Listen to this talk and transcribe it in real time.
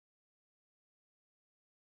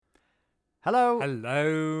Hello.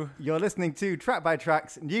 Hello. You're listening to Track by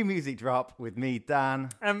Track's new music drop with me, Dan.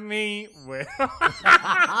 And me, Will.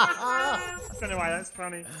 I don't know why that's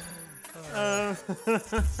funny.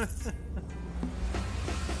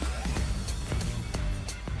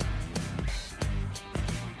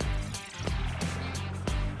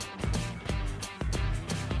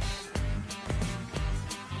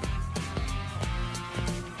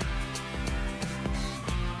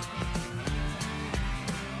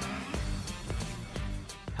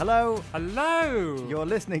 Hello. Hello. You're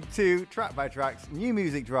listening to Track by Track's new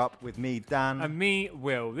music drop with me, Dan. And me,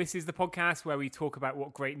 Will. This is the podcast where we talk about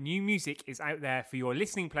what great new music is out there for your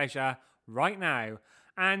listening pleasure right now.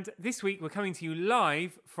 And this week we're coming to you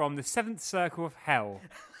live from the 7th Circle of Hell.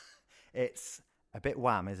 It's a bit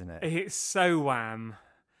wham, isn't it? It's so wham.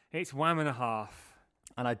 It's wham and a half.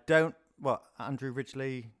 And I don't... What, Andrew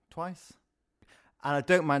Ridgeley twice? And I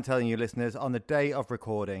don't mind telling you, listeners, on the day of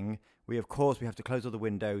recording... We have to close all the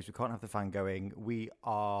windows. We can't have the fan going. We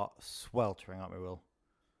are sweltering, aren't we, Will?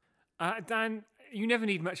 Dan, you never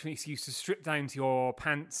need much of an excuse to strip down to your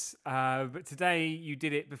pants, but today you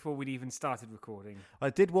did it before we'd even started recording. I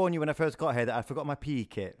did warn you when I first got here that I forgot my PE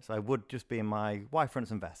kit, so I would just be in my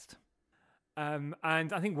Y-fronts and vest. And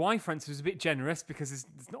I think Y-fronts was a bit generous because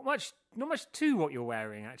there's not much to what you're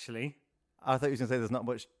wearing, actually. I thought you were going to say there's not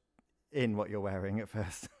much in what you're wearing at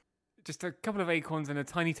first. Just a couple of acorns and a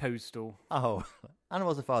tiny toadstool. Oh,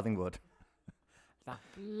 animals a farthing wood. That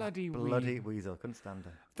bloody weasel. Couldn't stand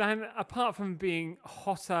her. Dan, apart from being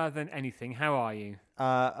hotter than anything, how are you?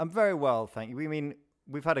 I'm very well, thank you.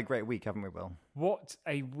 We've had a great week, haven't we, Will? What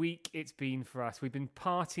a week it's been for us. We've been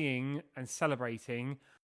partying and celebrating.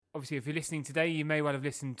 Obviously, if you're listening today, you may well have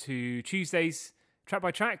listened to Tuesday's Track by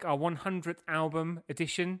Track, our 100th album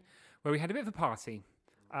edition, where we had a bit of a party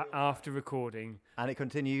after recording. And it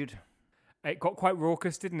continued. It got quite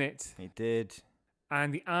raucous, didn't it? It did.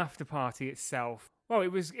 And the after party itself, well,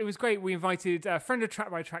 it was great. We invited a friend of Track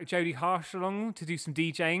by Track, Jodie Harsh, along to do some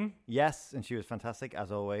DJing. Yes, and she was fantastic,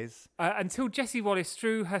 as always. Until Jessie Wallace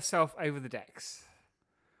threw herself over the decks.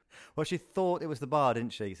 Well, she thought it was the bar,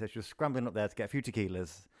 didn't she? So she was scrambling up there to get a few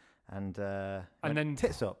tequilas. And then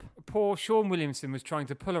tits up. Poor Sean Williamson was trying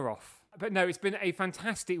to pull her off. But no, it's been a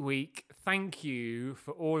fantastic week. Thank you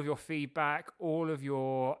for all of your feedback, all of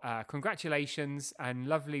your congratulations and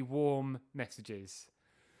lovely warm messages.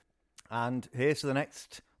 And here's to the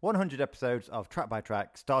next 100 episodes of Track by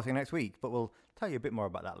Track starting next week. But we'll tell you a bit more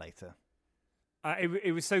about that later.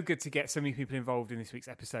 It was so good to get so many people involved in this week's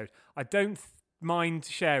episode. I don't mind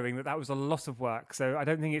sharing that was a lot of work. So I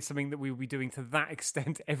don't think it's something that we will be doing to that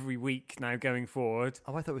extent every week now going forward.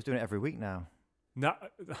 Oh, I thought we were doing it every week now. No.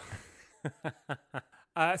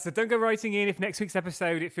 So don't go writing in if next week's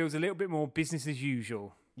episode it feels a little bit more business as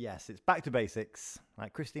usual. Yes, it's back to basics,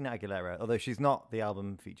 like Christina Aguilera, although she's not the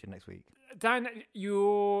album featured next week. Dan,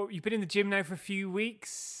 you've been in the gym now for a few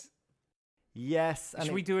weeks. Yes.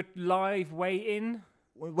 Should we do a live weigh-in?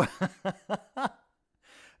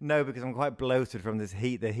 No, because I'm quite bloated from this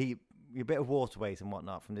heat. The heat, a bit of water weight and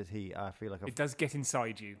whatnot from this heat. I feel like it does get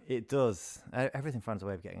inside you. It does. Everything finds a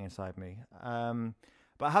way of getting inside me.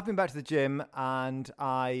 But I have been back to the gym and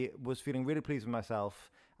I was feeling really pleased with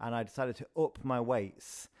myself and I decided to up my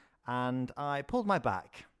weights and I pulled my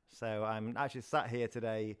back. So I'm actually sat here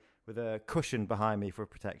today with a cushion behind me for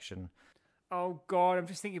protection. Oh, God, I'm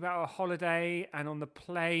just thinking about a holiday and on the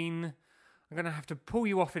plane, I'm going to have to pull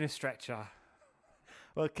you off in a stretcher.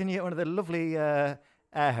 Well, can you get one of the lovely air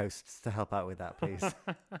hosts to help out with that, please?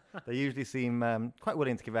 They usually seem quite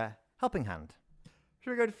willing to give a helping hand.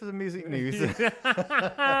 Should we go for the music news?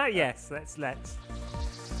 Yes, let's.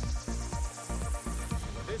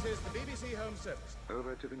 This is the BBC Home Service.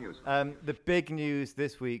 Over to the news. The big news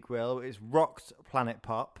this week, Will, is rocked Planet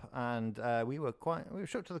Pop, and we were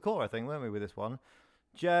shook to the core, I think, weren't we, with this one?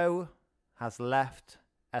 Joe has left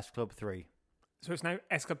S Club 3. So it's now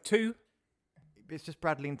S Club 2? It's just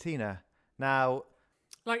Bradley and Tina. Now...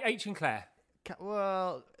 Like H and Claire?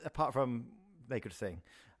 Well, apart from they could sing.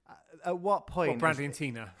 At what point... Or Bradley and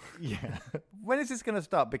Tina. Yeah. When is this going to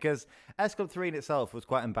stop? Because S Club 3 in itself was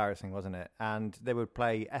quite embarrassing, wasn't it? And they would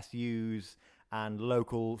play SUs and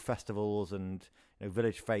local festivals and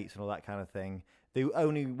village fetes and all that kind of thing. The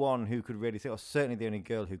only one who could really sing, or certainly the only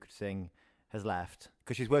girl who could sing, has left.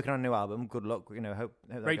 Because she's working on a new album. Good luck. Hope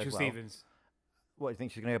that Rachel goes well. Stevens. What, do you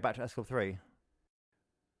think she's going to go back to S Club 3?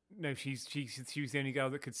 No, she was the only girl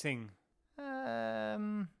that could sing.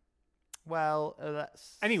 Well,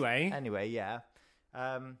 that's... Anyway, yeah.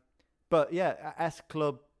 But yeah, S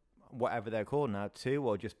Club, whatever they're called now, 2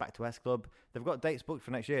 or just back to S Club, they've got dates booked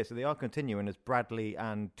for next year, so they are continuing as Bradley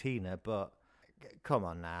and Tina, but come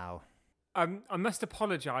on now. I must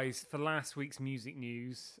apologise for last week's music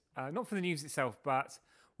news. Not for the news itself, but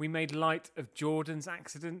we made light of Jordan's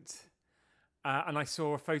accident. And I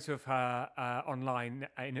saw a photo of her online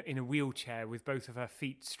in a wheelchair with both of her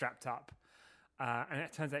feet strapped up. And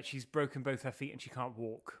it turns out she's broken both her feet and she can't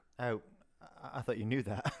walk. Oh, I thought you knew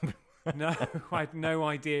that. No, I had no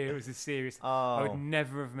idea it was as serious. Oh. I would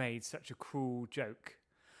never have made such a cruel joke.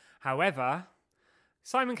 However,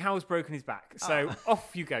 Simon Cowell's broken his back. So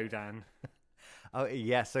off you go, Dan. Oh,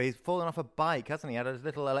 yeah. So he's fallen off a bike, hasn't he? He had a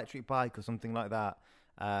little electric bike or something like that.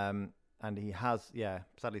 And he has,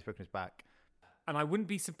 sadly he's broken his back. And I wouldn't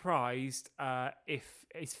be surprised if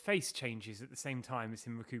his face changes at the same time as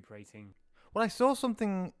him recuperating. Well, I saw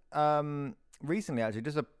something recently, actually,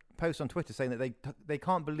 just a post on Twitter saying that they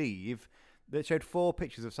can't believe that it showed 4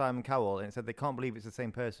 pictures of Simon Cowell, and it said they can't believe it's the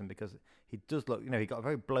same person because he does look, he got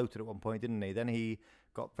very bloated at one point, didn't he? Then he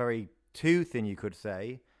got very too thin, you could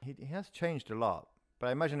say. He has changed a lot, but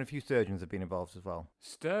I imagine a few surgeons have been involved as well.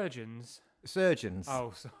 Surgeons?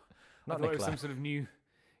 Oh, so not I thought Nicola. it was some sort of new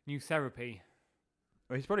therapy.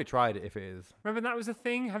 Well, he's probably tried it if it is. Remember that was a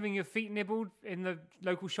thing, having your feet nibbled in the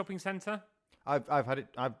local shopping centre? I've had it.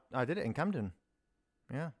 I did it in Camden.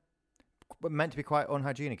 Yeah, but meant to be quite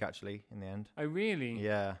unhygienic actually in the end. Oh really?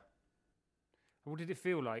 Yeah. What did it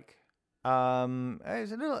feel like? It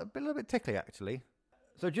was a little bit tickly actually.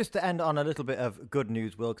 So just to end on a little bit of good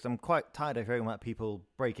news, Will, because I'm quite tired of hearing about people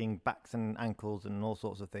breaking backs and ankles and all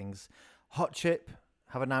sorts of things. Hot Chip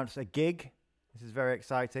have announced a gig. This is very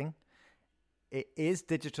exciting. It is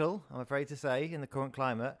digital, I'm afraid to say, in the current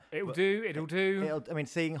climate. It'll do.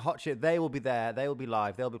 Seeing Hot Chip, they will be there, they will be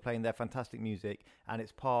live, they'll be playing their fantastic music, and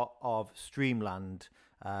it's part of Streamland,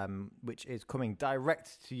 which is coming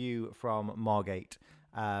direct to you from Margate.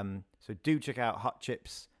 So do check out Hot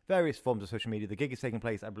Chip's various forms of social media. The gig is taking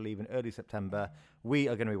place, I believe, in early September. We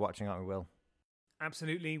are going to be watching, aren't we, Will?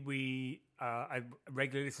 Absolutely. We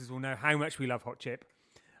regular listeners will know how much we love Hot Chip,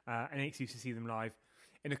 and any excuse to see them live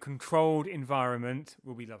in a controlled environment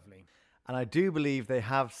will be lovely. And I do believe they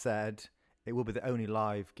have said it will be the only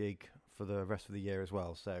live gig for the rest of the year as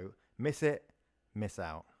well. So miss it, miss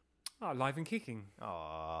out. Oh, live and kicking.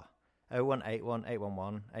 Aww. 0181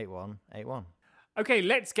 811 8181. Okay,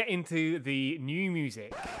 let's get into the new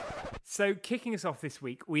music. So kicking us off this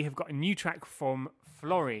week, we have got a new track from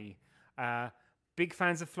Florrie. Big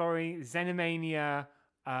fans of Florrie, Xenomania,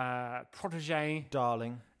 protege.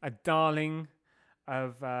 Darling. A darling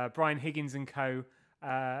of Brian Higgins and co.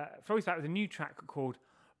 Florrie's back with a new track called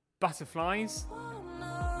Butterflies. From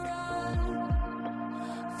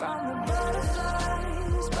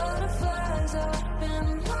the butterflies up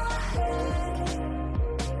in my head.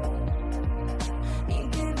 You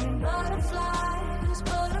give me butterflies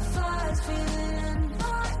feeling in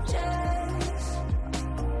my chest.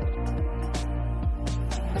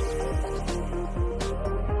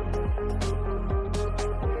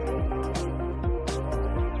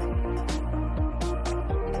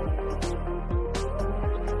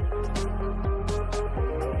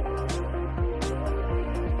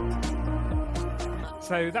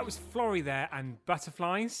 So that was Florrie there and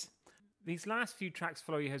Butterflies. These last few tracks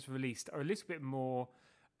Florrie has released are a little bit more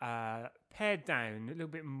pared down, a little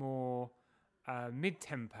bit more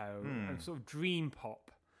mid-tempo and sort of dream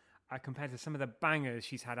pop compared to some of the bangers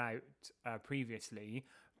she's had out previously.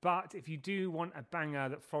 But if you do want a banger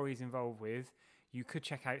that Florrie is involved with, you could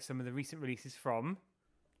check out some of the recent releases from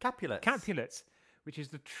Capulets, which is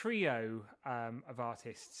the trio of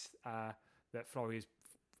artists that Florrie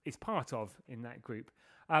is part of in that group.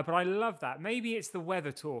 But I love that. Maybe it's the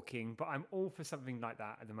weather talking, but I'm all for something like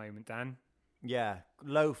that at the moment, Dan. Yeah,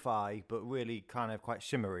 lo-fi, but really kind of quite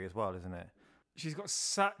shimmery as well, isn't it? She's got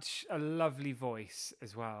such a lovely voice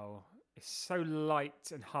as well. It's so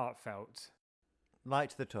light and heartfelt.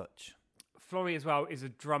 Light to the touch. Florrie as well is a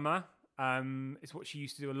drummer. It's what she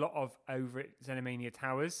used to do a lot of over at Xenomania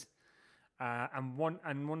Towers. And one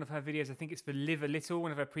of her videos, I think it's for Live a Little,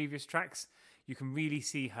 one of her previous tracks, you can really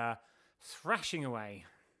see her thrashing away.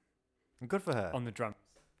 Good for her. On the drum.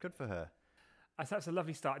 Good for her. So that's a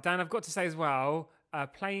lovely start. Dan, I've got to say as well,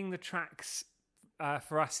 playing the tracks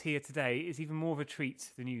for us here today is even more of a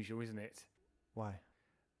treat than usual, isn't it? Why?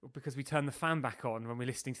 Because we turn the fan back on when we're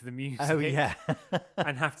listening to the music. Oh, yeah.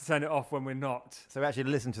 And have to turn it off when we're not. So we actually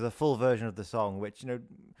listen to the full version of the song, which,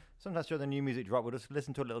 sometimes during the new music drop, we'll just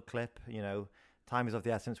listen to a little clip, time is of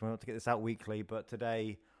the essence. We want to get this out weekly, but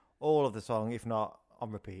today, all of the song, if not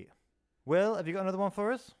on repeat. Will, have you got another one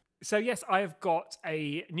for us? So yes, I have got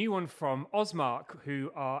a new one from Ausmark,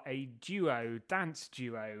 who are a dance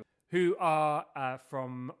duo, who are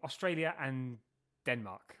from Australia and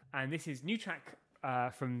Denmark. And this is new track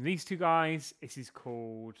from these two guys. This is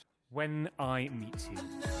called When I Meet You.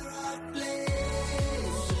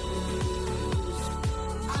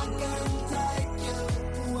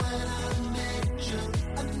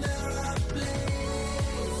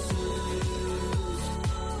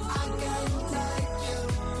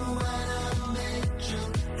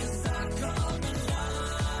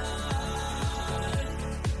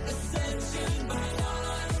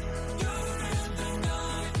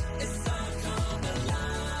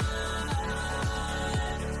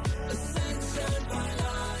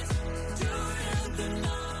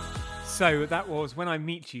 So that was When I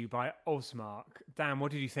Meet You by Ausmark. Dan,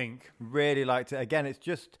 what did you think? Really liked it. Again, it's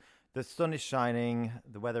just the sun is shining,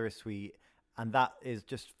 the weather is sweet, and that is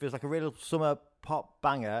just feels like a real summer pop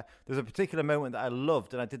banger. There's a particular moment that I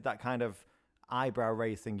loved, and I did that kind of eyebrow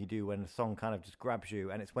raise thing you do when a song kind of just grabs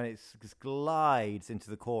you, and it's when it just glides into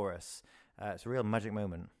the chorus. It's a real magic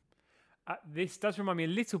moment. This does remind me a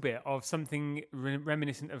little bit of something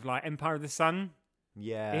reminiscent of like Empire of the Sun.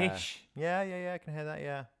 Yeah. Ish. Yeah, I can hear that,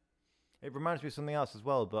 yeah. It reminds me of something else as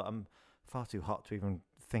well, but I'm far too hot to even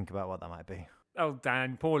think about what that might be. Oh,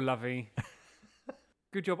 Dan, poor Lovey.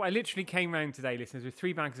 Good job. I literally came round today, listeners, with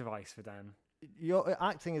 3 bags of ice for Dan. You're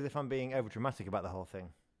acting as if I'm being over-dramatic about the whole thing.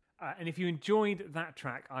 And if you enjoyed that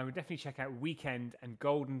track, I would definitely check out Weekend and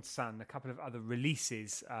Golden Sun, a couple of other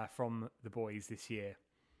releases from the boys this year.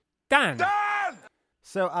 Dan!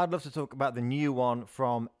 So I'd love to talk about the new one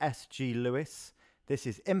from S.G. Lewis. This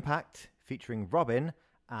is Impact, featuring Robin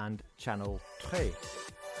and Channel 3. I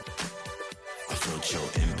felt your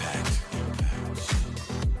impact.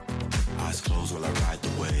 Eyes closed while I ride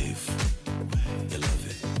the wave. You love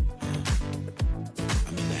it.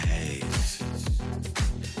 I'm in the haze.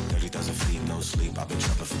 30,000 feet, no sleep. I've been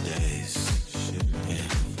trapping for days. Yeah.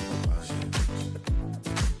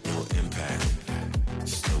 Your impact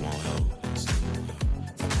still won't help.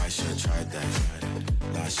 I probably should have tried that.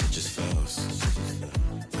 Last shit just fails.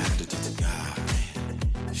 I had to talk to God.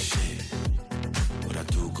 Shit, what I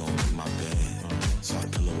do gon' make my bed. So I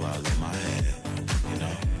pillow while I lay my head. You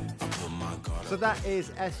know, I put my guard. So that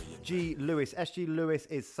is S.G. Lewis. S.G. Lewis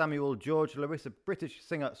is Samuel George Lewis, a British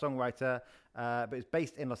singer-songwriter, but is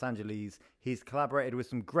based in Los Angeles. He's collaborated with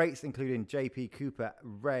some greats, including J.P. Cooper,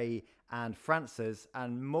 Ray, and Francis.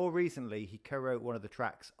 And more recently, he co-wrote one of the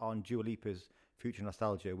tracks on Dua Lipa's Future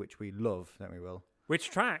Nostalgia, which we love, don't we, Will? Which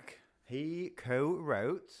track? He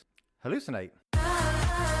co-wrote Hallucinate.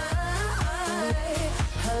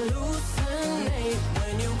 Hallucinate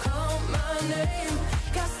when you call my name.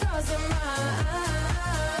 Got stars in my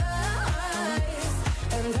eyes,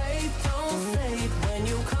 and they don't fade when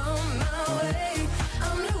you come my way.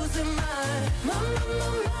 I'm losing my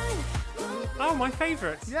mind. Oh, my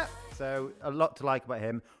favourite. Yeah. So a lot to like about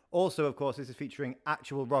him. Also, of course, this is featuring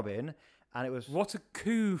actual Robin, and it was What a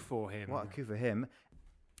coup for him. what a coup for him.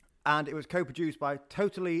 And it was co-produced by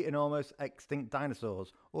Totally and Almost Extinct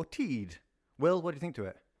Dinosaurs, or TEED. Will, what do you think to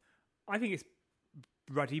it? I think it's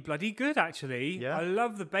bloody good, actually. Yeah. I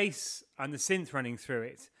love the bass and the synth running through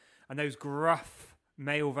it, and those gruff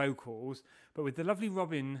male vocals, but with the lovely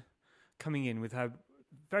Robin coming in with her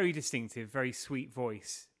very distinctive, very sweet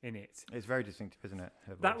voice in it. It's very distinctive, isn't it?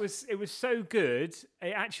 Her voice. It was so good,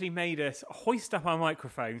 it actually made us hoist up our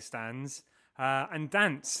microphone stands and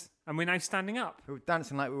dance, and we're now standing up. We were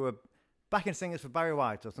dancing like we were backing singers for Barry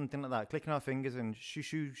White or something like that, clicking our fingers and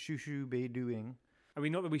shoo be doing. I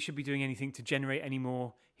mean, not that we should be doing anything to generate any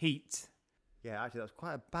more heat. Yeah, actually, that was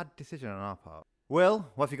quite a bad decision on our part. Will,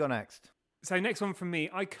 what have you got next? So next one from me,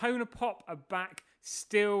 Icona Pop are back,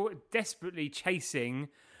 still desperately chasing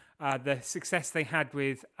the success they had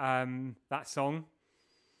with that song.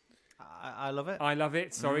 I love it. I love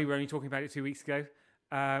it. Sorry, we're only talking about it 2 weeks ago.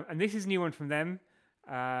 And this is a new one from them.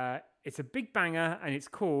 It's a big banger, and it's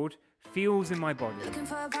called Feels in My Body. Looking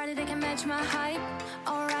for a party that can match my hype.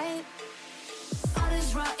 Alright. All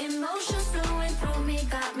this raw emotions flowing through me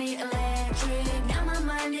got me electric. Now my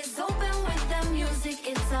mind is open with the music,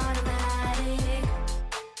 it's automatic.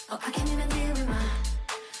 Oh, I can't even deal with my.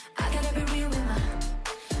 I gotta be real with my.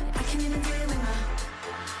 I can't even deal with my.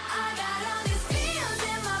 I got all these feels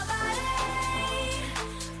in my body.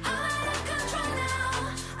 I'm out of control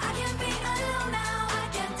now. I can't be alone now. I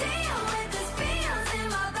can't deal with these feels in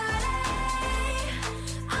my body.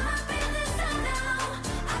 I'm up in the sun now.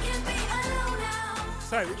 I can't be alone now.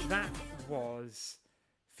 So that was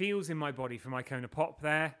Feels in My Body from Icona Pop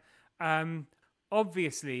there.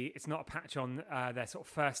 Obviously, it's not a patch on their sort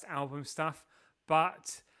of first album stuff,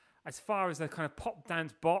 but as far as the kind of pop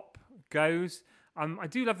dance bop goes, I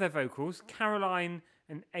do love their vocals. Caroline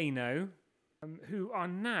and Aino, who are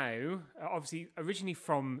now obviously originally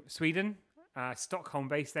from Sweden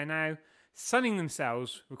Stockholm-based. They're now sunning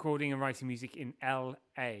themselves, recording and writing music in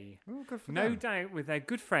LA. Ooh, good for No them. doubt with their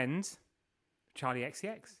good friend, Charlie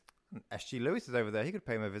XCX. SG Lewis is over there. He could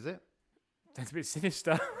pay him a visit. That's a bit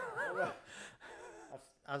sinister.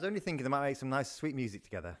 I was only thinking they might make some nice, sweet music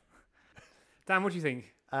together. Dan, what do you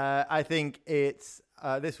think? I think it's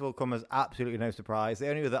this will come as absolutely no surprise. The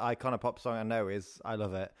only other Icona Pop song I know is I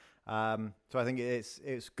Love It. So I think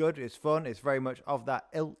it's good, it's fun, it's very much of that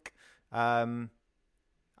ilk. And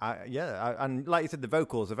like you said, the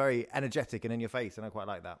vocals are very energetic and in your face, and I quite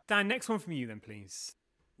like that. Dan, next one from you then, please.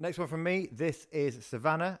 Next one from me, this is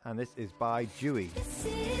Savannah, and this is by Dewey. This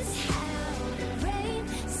is how the rain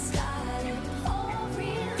started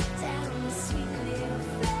pouring down the sweet little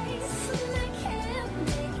face, and I can't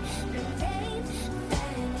make the rain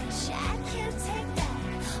vanish. I can't take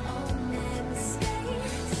back all my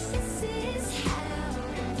mistakes. This is how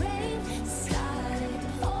the rain started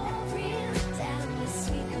pouring down the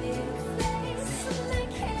sweet little face, and I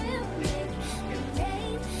can't make the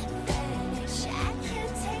rain vanish. I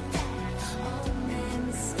can't take back all my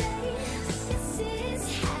mistakes. This is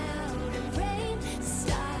how the rain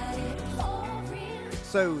started pouring.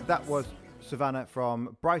 So that was Savannah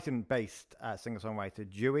from Brighton-based singer-songwriter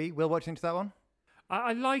Dewey. Will, watch into that one?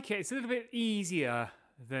 I like it. It's a little bit easier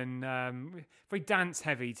than very dance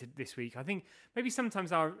heavy this week. I think maybe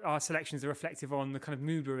sometimes our selections are reflective on the kind of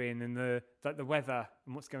mood we're in and the weather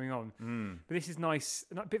and what's going on. But this is nice,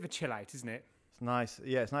 a bit of a chill out, isn't it? It's nice.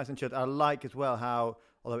 Yeah, it's nice and chilled. I like as well how,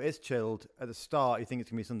 although it is chilled, at the start you think it's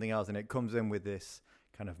going to be something else, and it comes in with this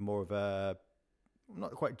kind of more of a,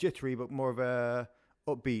 not quite jittery, but more of a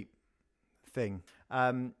upbeat thing.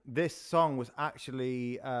 This song was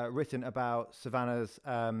actually written about Savannah's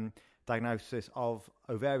diagnosis of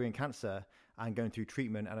ovarian cancer and going through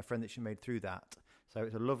treatment, and a friend that she made through that. So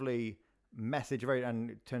it's a lovely message, and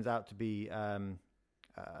it turns out to be a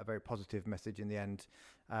very positive message in the end.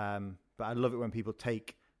 But I love it when people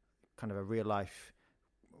take kind of a real life,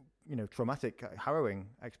 traumatic, harrowing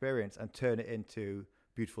experience and turn it into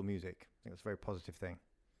beautiful music. I think that's a very positive thing.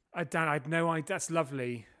 Dan, I had no idea. That's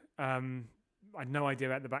lovely. I had no idea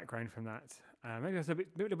about the background from that. Maybe that's a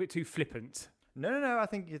little bit too flippant. No. I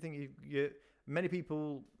think you many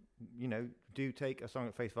people, do take a song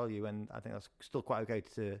at face value, and I think that's still quite okay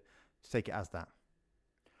to take it as that.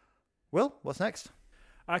 Will, what's next?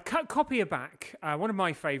 Cut Copy Are back. One of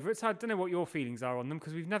my favourites. I don't know what your feelings are on them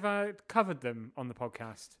because we've never covered them on the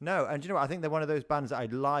podcast. No, and do you know what? I think they're one of those bands that I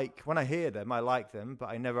like. When I hear them, I like them, but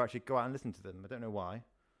I never actually go out and listen to them. I don't know why.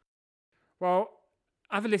 Well,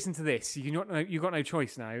 have a listen to this. You've got no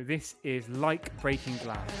choice now. This is Like Breaking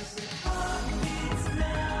Glass.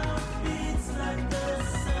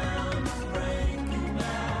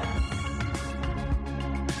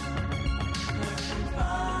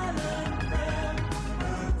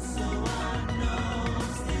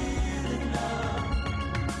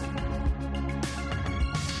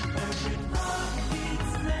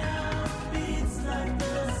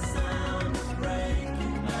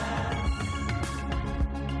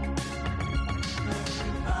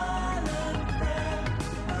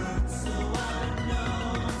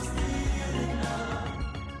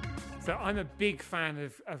 So I'm a big fan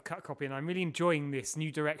of Cut Copy, and I'm really enjoying this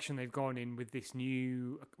new direction they've gone in with this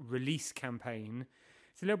new release campaign.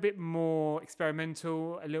 It's a little bit more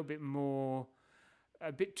experimental, a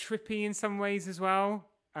bit trippy in some ways as well.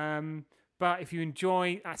 But if you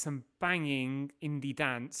enjoy some banging indie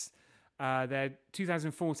dance, their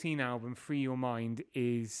 2014 album, Free Your Mind,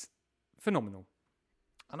 is phenomenal.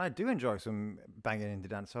 And I do enjoy some banging indie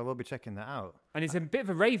dance, so I will be checking that out. And it's a bit of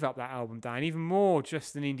a rave up, that album, Dan, even more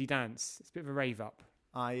just than indie dance. It's a bit of a rave up.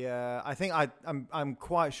 I think I'm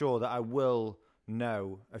quite sure that I will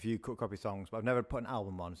know a few Cut Copy songs, but I've never put an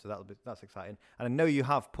album on, so that's exciting. And I know you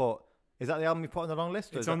have put. Is that the album you put on the long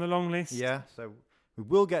list? It's on the long list. Yeah, so we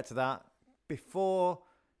will get to that before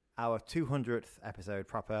our 200th episode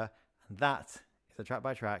proper, and that is a track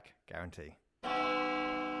by track guarantee.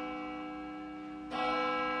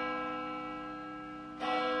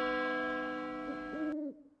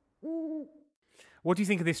 What do you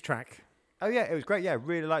think of this track? Oh yeah, it was great. Yeah,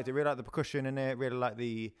 really liked it. Really liked the percussion in it. Really liked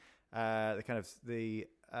the kind of the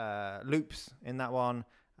loops in that one,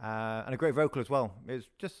 and a great vocal as well. It was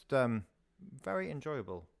just very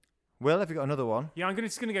enjoyable. Will, have you got another one? Yeah, I'm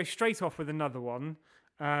just going to go straight off with another one.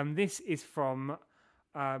 This is from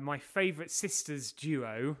my favourite sisters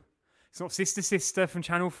duo. It's not Sister from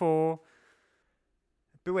Channel 4.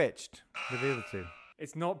 Bewitched with the other two.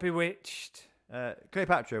 It's not Bewitched.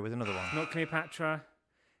 Cleopatra was another one. It's not Cleopatra.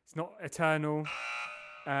 It's not Eternal.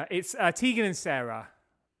 It's Tegan and Sarah.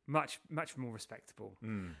 much more respectable.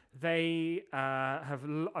 They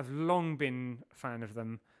I've long been a fan of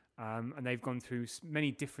them, and they've gone through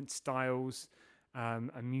many different styles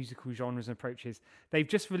and musical genres and approaches. They've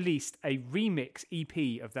just released a remix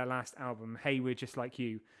EP of their last album, Hey We're Just Like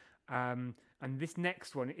You, and this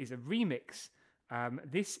next one is a remix.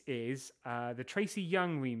 This is the Tracy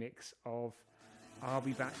Young remix of I'll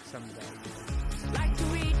Be Back Someday. Like to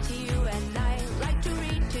read to you at night, like to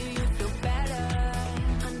read to you, feel better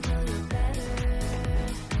until you're better.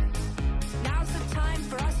 Now's the time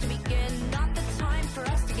for us to begin, not the time for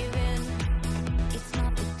us to give in. It's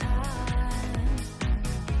not the time.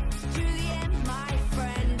 To the end, my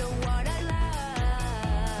friend, oh what a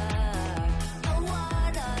lie, oh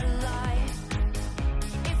what a lie.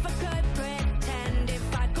 If I could pretend,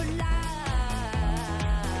 if I could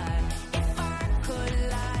lie, if I could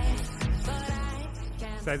lie, but I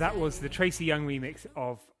can't. So that was the Tracy Young remix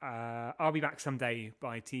of I'll Be Back Someday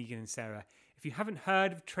by Tegan and Sarah. If you haven't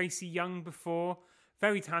heard of Tracy Young before,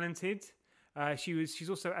 very talented. She's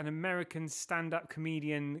also an American stand-up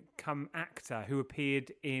comedian come actor who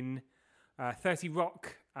appeared in 30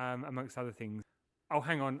 Rock, amongst other things. Oh,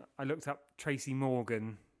 hang on. I looked up Tracy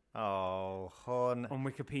Morgan Oh, hon. on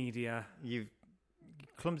Wikipedia. You've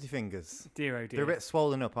clumsy fingers. Dear oh dear. They're a bit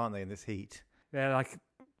swollen up, aren't they, in this heat? They're like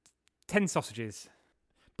 10 sausages.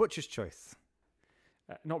 Butcher's choice.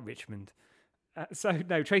 Not Richmond.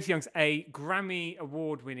 No, Tracy Young's a Grammy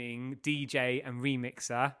award-winning DJ and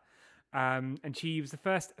remixer. And she was the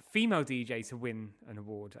first female DJ to win an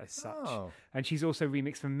award as such. Oh. And she's also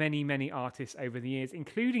remixed for many, many artists over the years,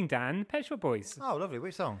 including Dan, Pet Shop Boys. Oh, lovely.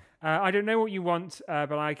 Which song? I don't know what you want,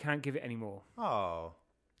 but I can't give it any more. Oh.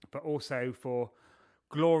 But also for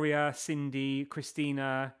Gloria, Cindy,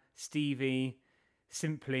 Christina, Stevie,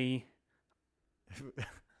 Simply.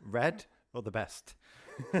 Red or the best?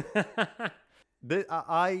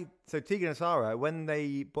 So Tegan and Sarah, when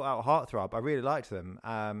they put out Heartthrob, I really liked them.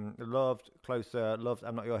 Loved Closer, loved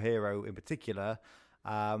I'm Not Your Hero in particular.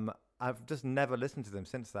 I've just never listened to them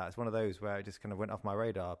since that. It's one of those where it just kind of went off my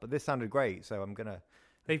radar. But this sounded great, so I'm gonna.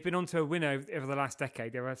 They've been onto a winner over the last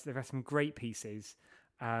decade. They've had some great pieces.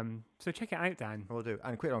 So check it out, Dan. We'll do.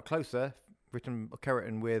 And quick on Closer,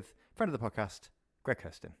 co-written with friend of the podcast, Greg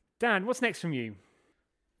Hurston. Dan, what's next from you?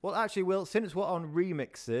 Well, actually, Will, since we're on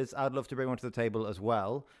remixes, I'd love to bring one to the table as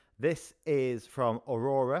well. This is from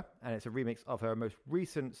Aurora, and it's a remix of her most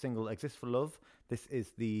recent single, Exist for Love. This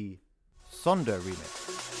is the Sonder remix.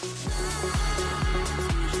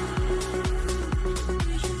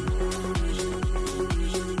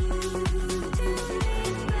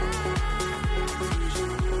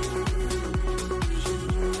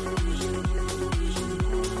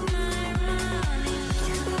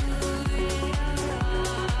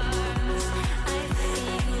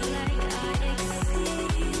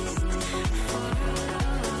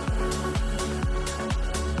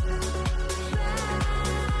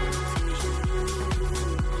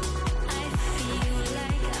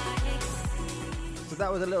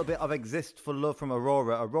 That was a little bit of Exist for Love from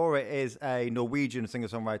Aurora. Aurora is a Norwegian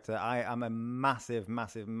singer-songwriter. I am a massive,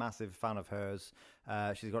 massive, massive fan of hers.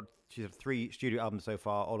 She's had 3 studio albums so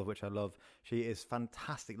far, all of which I love. She is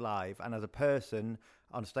fantastic live, and as a person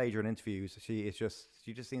on stage or in interviews, she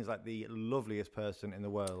just seems like the loveliest person in the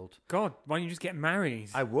world. God, why don't you just get married?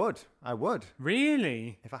 I would.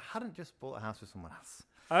 Really? If I hadn't just bought a house with someone else.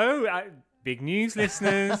 Oh, big news,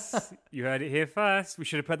 listeners. You heard it here first. We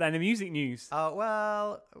should have put that in the music news. Oh,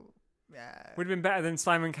 well, yeah. Would have been better than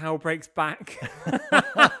Simon Cowell Breaks Back.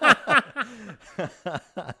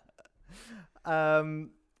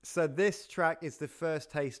 So this track is the first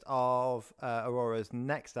taste of Aurora's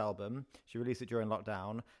next album. She released it during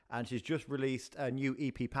lockdown, and she's just released a new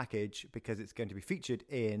EP package because it's going to be featured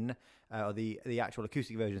in, or the actual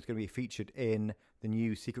acoustic version is going to be featured in the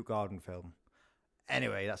new Secret Garden film.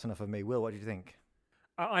 Anyway, that's enough of me. Will, what did you think?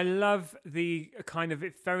 I love the kind of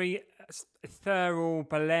very ethereal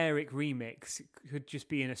Balearic remix. It could just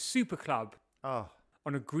be in a super club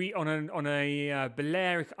on a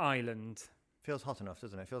Balearic island. Feels hot enough,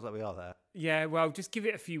 doesn't it? Feels like we are there. Yeah, well, just give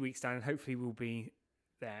it a few weeks, Dan, and hopefully we'll be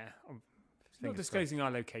there. I'm not disclosing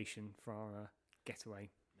our location for our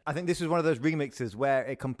getaway. I think this is one of those remixes where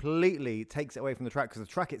it completely takes it away from the track, because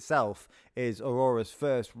the track itself is Aurora's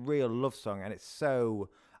first real love song, and it's so,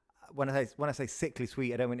 when I say sickly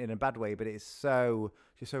sweet, I don't mean it in a bad way, but it's so,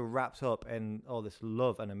 just so wrapped up in all this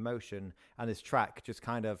love and emotion, and this track just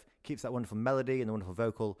kind of keeps that wonderful melody and the wonderful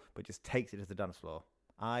vocal, but just takes it to the dance floor.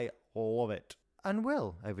 I love it. And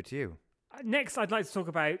Will, over to you. Next, I'd like to talk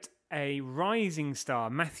about a rising star,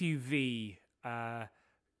 Mathew V,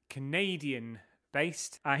 Canadian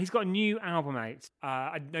based. He's got a new album out.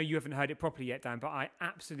 I know you haven't heard it properly yet, Dan, but I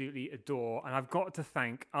absolutely adore, and I've got to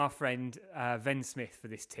thank our friend Ven Smith for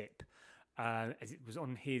this tip, as it was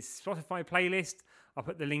on his Spotify playlist. I'll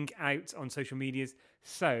put the link out on social medias.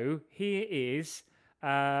 So here is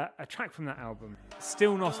a track from that album,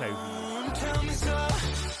 Still Not Over. Tell me so,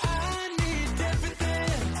 I need everything.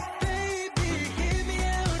 Baby, hear me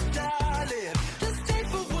out, darling. Let's stay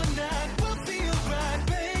for one night, we'll be alright,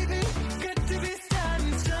 baby. Got to be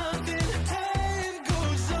starting something. Time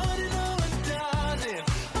goes on and on, darling.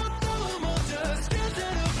 Although I'm older, still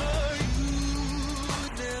not over you.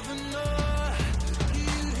 Never know, you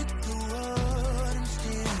hit the wall, I'm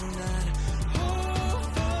still not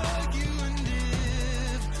over you. And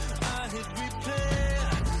if I hit replay,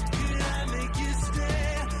 could I make you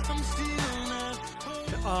stay? I'm still not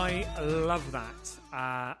over. I love that.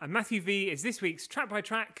 And Mathew V is this week's Track by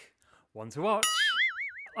Track one to watch.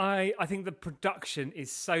 I think the production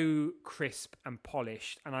is so crisp and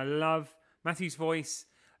polished, and I love Matthew's voice,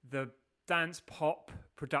 the dance pop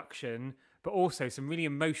production, but also some really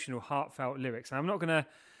emotional, heartfelt lyrics. And I'm not going to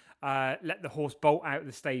let the horse bolt out of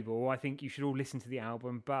the stable. I think you should all listen to the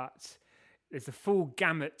album, but there's a full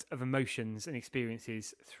gamut of emotions and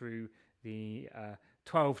experiences through the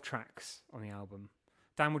 12 tracks on the album.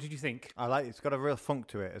 Dan, what did you think? I like it's got a real funk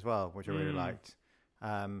to it as well, which I really liked.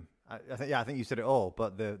 I think you said it all,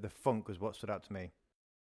 but the funk was what stood out to me.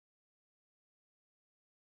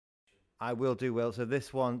 I will do, Will. So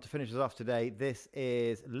this one, to finish us off today, this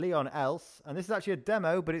is Leon Else. And this is actually a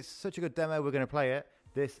demo, but it's such a good demo, we're going to play it.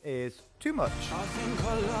 This is Too Much. I think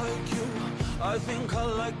I like you. I think I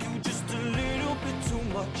like you just a little bit too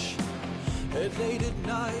much. At late at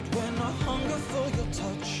night when I hunger for your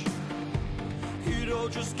touch. It all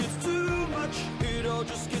just gets too much. It all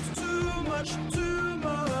just gets too much, too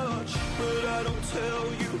much. But I don't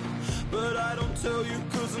tell you,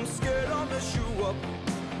 cause I'm scared I'll mess you up.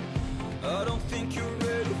 I don't think you're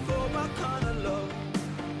ready for my kind of love.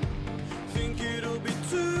 Think it'll be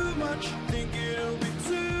too much. Think it'll be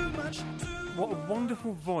too much, too much. What a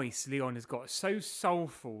wonderful voice Leon has got. So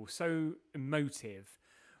soulful, so emotive.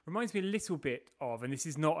 Reminds me a little bit of, and this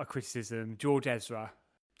is not a criticism, George Ezra.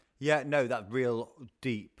 Yeah, no, that real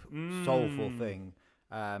deep, soulful thing.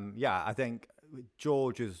 I think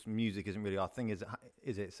George's music isn't really our thing,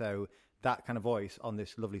 is it? So that kind of voice on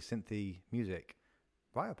this lovely synthy music,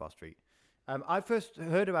 right up our street. I first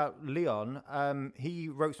heard about Leon. He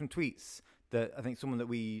wrote some tweets that I think someone that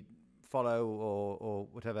we follow or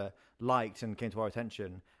whatever liked and came to our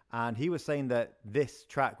attention. And he was saying that this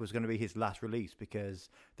track was going to be his last release because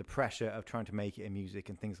the pressure of trying to make it in music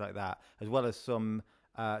and things like that, as well as some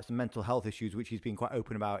mental health issues, which he's been quite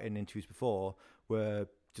open about in interviews before, were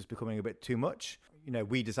just becoming a bit too much. You know,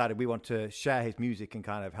 we decided we want to share his music and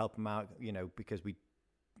kind of help him out, you know, because we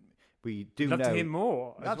do Love know... to hear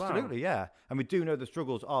more as Absolutely, well. yeah. And we do know the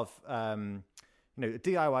struggles of,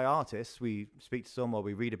 DIY artists. We speak to some or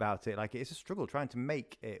we read about it. Like, it's a struggle trying to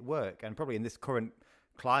make it work. And probably in this current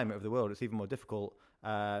climate of the world, it's even more difficult,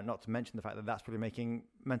 not to mention the fact that that's probably making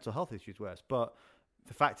mental health issues worse. But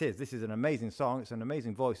the fact is, this is an amazing song. It's an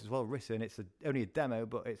amazing voice as well written. It's only a demo,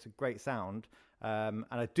 but it's a great sound. And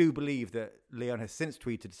I do believe that Leon has since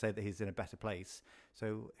tweeted to say that he's in a better place.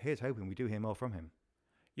 So here's hoping we do hear more from him.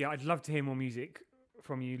 Yeah, I'd love to hear more music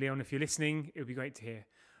from you, Leon. If you're listening, it would be great to hear.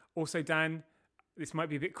 Also, Dan, this might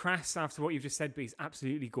be a bit crass after what you've just said, but he's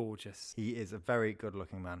absolutely gorgeous. He is a very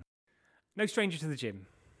good-looking man. No stranger to the gym.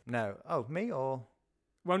 No. Oh, me or...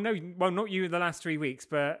 Well, no, not you in the last 3 weeks,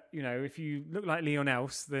 but, you know, if you look like Leon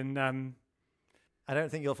Else, then... I don't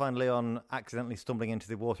think you'll find Leon accidentally stumbling into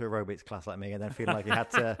the water aerobics class like me and then feeling like he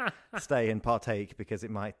had to stay and partake because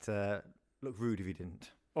it might look rude if you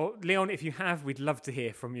didn't. Or, Leon, if you have, we'd love to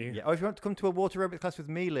hear from you. Yeah. Or if you want to come to a water aerobics class with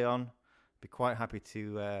me, Leon, I'd be quite happy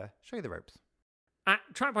to show you the ropes. At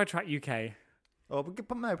Track by Track UK. Or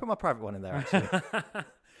put my private one in there, actually.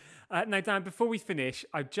 Now, Dan, before we finish,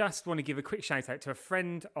 I just want to give a quick shout out to a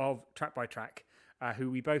friend of Track by Track, who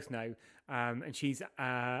we both know. And she's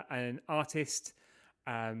an artist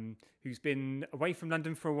who's been away from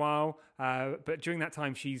London for a while. But during that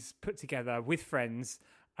time, she's put together with friends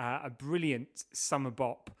a brilliant summer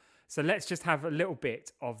bop. So let's just have a little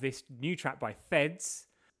bit of this new track by Feds,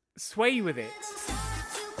 Sway With It.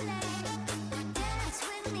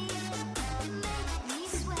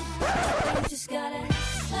 Just gotta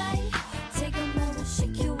sway, take a moment,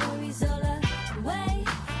 shake your worries all away.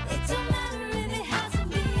 It don't matter if it has to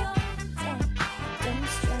be your day. Don't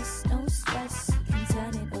stress, no stress, you can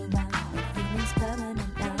turn it around. Feelings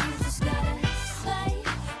permanent now. You just gotta sway,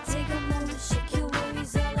 take a moment, shake your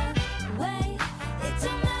worries all away. It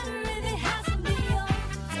don't matter if it has to be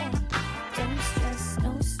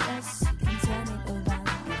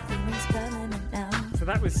So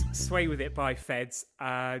that was Sway With It by Feds.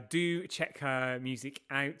 Do check her music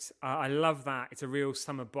out. I love that. It's a real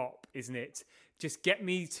summer bop, isn't it? Just get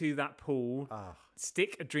me to that pool,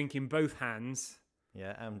 stick a drink in both hands.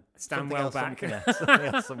 Yeah, stand well back. Something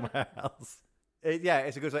else somewhere else.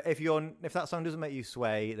 It's a good song. If that song doesn't make you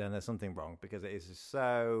sway, then there's something wrong, because it is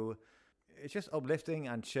so... It's just uplifting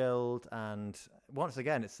and chilled, and once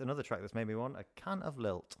again, it's another track that's made me want a can of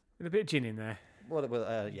lilt. With a bit of gin in there.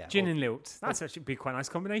 Well, yeah. Gin and lilt. That's actually be quite a nice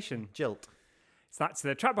combination. Jilt. So that's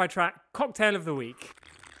the Track by Track Cocktail of the Week.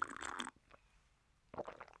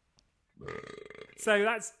 So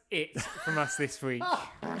that's it from us this week.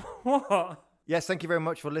 What? Yes, thank you very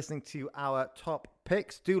much for listening to our top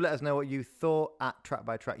picks. Do let us know what you thought at Track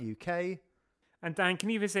by Track UK. And Dan, can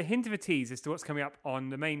you give us a hint of a tease as to what's coming up on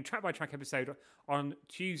the main Track by Track episode on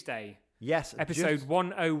Tuesday? Yes. Episode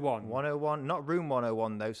 101. 101, not Room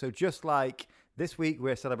 101 though. So just like this week,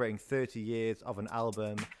 we're celebrating 30 years of an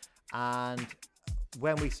album. And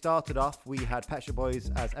when we started off, we had Pet Shop Boys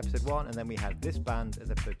as episode 1, and then we had this band as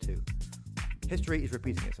episode 2. History is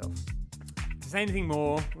repeating itself. To say anything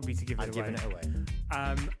more would be to give it away. Giving it away.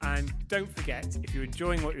 And don't forget, if you're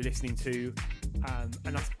enjoying what you're listening to,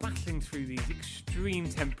 and us battling through these extreme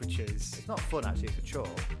temperatures, it's not fun actually, it's a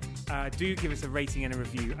chore. Do give us a rating and a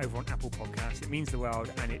review over on Apple Podcasts. It means the world,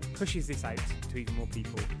 and it pushes this out to even more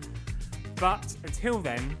people. But until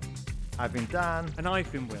then, I've been Dan. And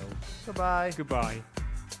I've been Will. Goodbye. Goodbye.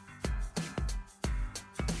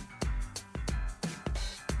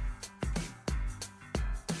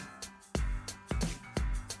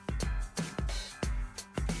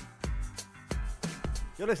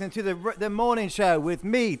 You're listening to the morning show with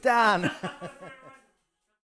me, Dan.